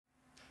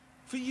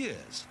For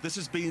years, this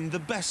has been the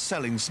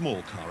best-selling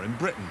small car in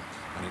Britain,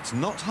 and it's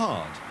not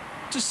hard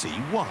to see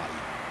why.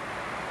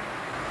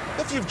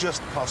 If you've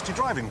just passed your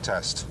driving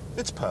test,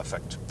 it's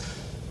perfect.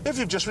 If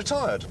you've just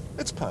retired,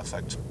 it's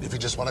perfect. If you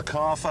just want a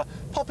car for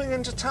popping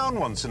into town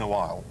once in a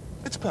while,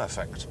 it's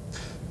perfect.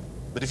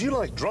 But if you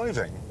like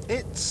driving,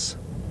 it's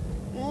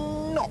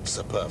not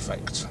so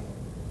perfect.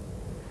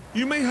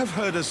 You may have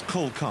heard us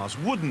call cars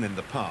wooden in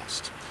the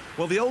past.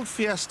 Well, the old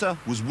Fiesta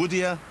was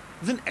woodier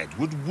than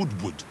Edward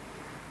Woodward.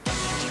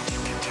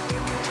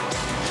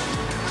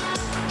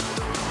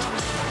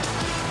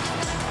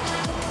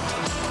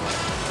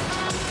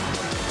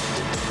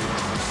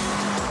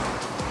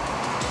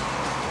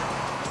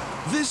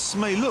 This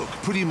may look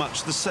pretty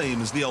much the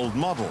same as the old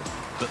model,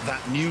 but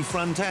that new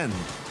front end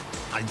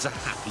hides a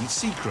happy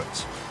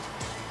secret.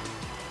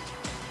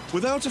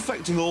 Without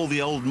affecting all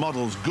the old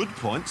model's good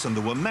points, and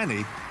there were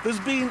many, there's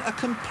been a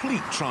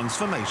complete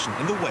transformation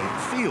in the way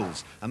it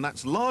feels, and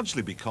that's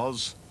largely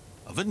because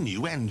of a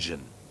new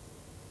engine.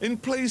 In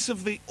place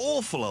of the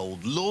awful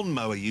old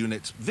lawnmower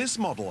unit, this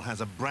model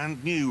has a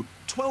brand new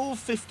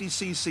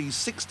 1250cc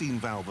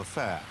 16-valve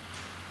affair.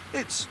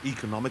 It's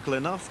economical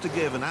enough to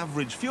give an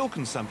average fuel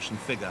consumption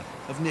figure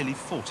of nearly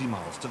 40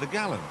 miles to the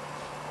gallon.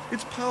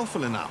 It's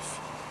powerful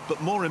enough,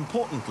 but more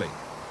importantly,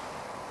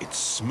 it's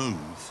smooth.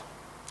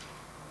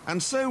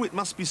 And so, it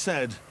must be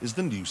said, is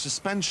the new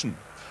suspension.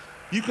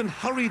 You can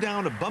hurry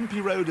down a bumpy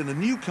road in a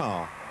new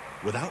car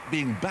without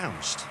being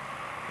bounced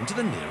into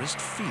the nearest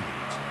field.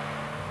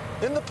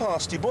 In the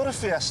past, you bought a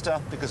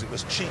Fiesta because it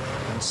was cheap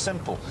and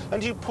simple,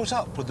 and you put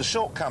up with the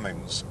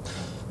shortcomings.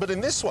 But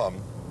in this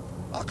one,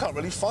 I can't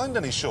really find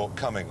any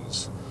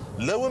shortcomings.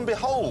 Lo and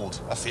behold,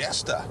 a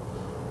Fiesta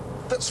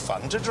that's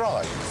fun to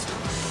drive.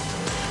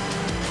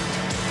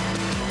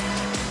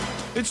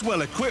 It's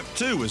well equipped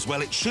too, as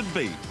well it should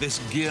be. This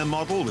gear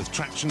model with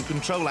traction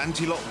control,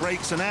 anti-lock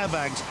brakes and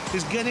airbags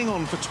is getting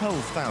on for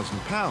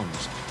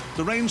 £12,000.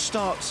 The range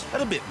starts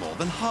at a bit more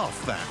than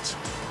half that.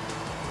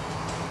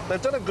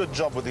 They've done a good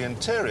job with the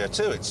interior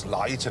too. It's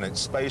light and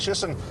it's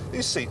spacious, and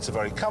these seats are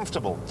very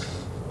comfortable.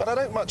 But I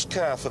don't much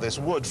care for this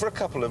wood for a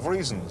couple of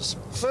reasons.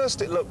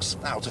 First, it looks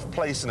out of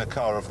place in a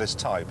car of this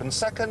type, and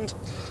second,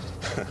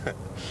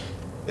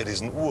 it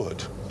isn't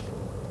wood.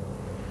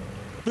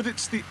 But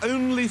it's the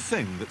only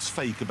thing that's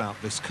fake about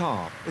this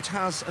car. It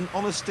has an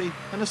honesty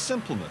and a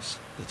simpleness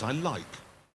that I like.